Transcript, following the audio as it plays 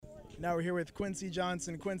Now we're here with Quincy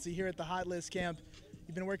Johnson. Quincy, here at the HotList camp,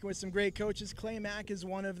 you've been working with some great coaches. Clay Mack is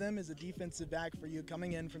one of them, is a defensive back for you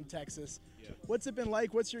coming in from Texas. Yeah. What's it been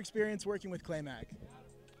like? What's your experience working with Clay Mack?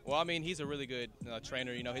 Well, I mean, he's a really good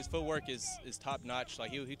trainer. You know, his footwork is top notch. Like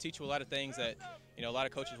he'll teach you a lot of things that a lot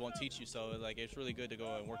of coaches won't teach you. So like it's really good to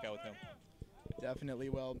go and work out with him. Definitely.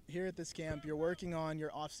 Well, here at this camp, you're working on your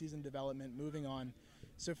off-season development, moving on.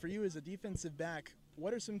 So for you as a defensive back,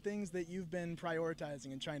 what are some things that you've been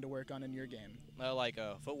prioritizing and trying to work on in your game? Like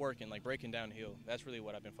footwork and like breaking downhill. That's really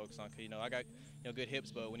what I've been focused on. 'Cause, I got good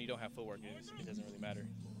hips, but when you don't have footwork, it doesn't really matter.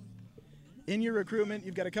 In your recruitment,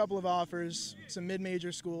 you've got a couple of offers, some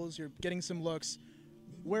mid-major schools. You're getting some looks.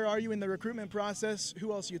 Where are you in the recruitment process?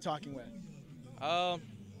 Who else are you talking with? Well,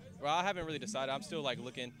 I haven't really decided. I'm still like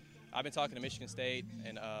looking. I've been talking to Michigan State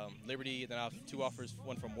and Liberty. Then I have 2 offers,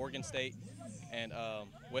 one from Morgan State and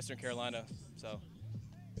Western Carolina. So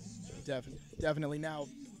Definitely. Now,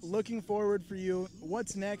 looking forward for you,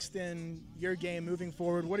 what's next in your game moving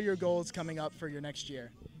forward? What are your goals coming up for your next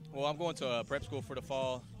year? Well, I'm going to a prep school for the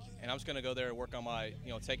fall, and I'm just going to go there and work on my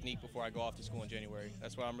technique before I go off to school in January.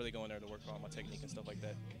 That's why I'm really going there to work on my technique and stuff like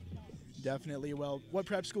that. Definitely. Well, what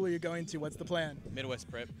prep school are you going to? What's the plan? Midwest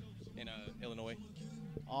Prep in Illinois.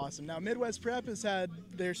 Awesome. Now, Midwest Prep has had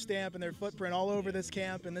their stamp and their footprint all over this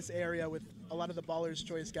camp and this area with a lot of the Ballers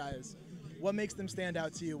Choice guys. What makes them stand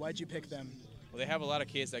out to you? Why'd you pick them? Well, they have a lot of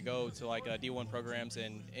kids that go to like D1 programs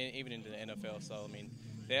and even into the NFL. So, I mean,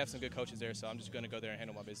 they have some good coaches there, so I'm just going to go there and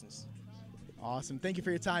handle my business. Awesome. Thank you for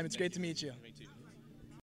your time. It's great to meet you. Me too.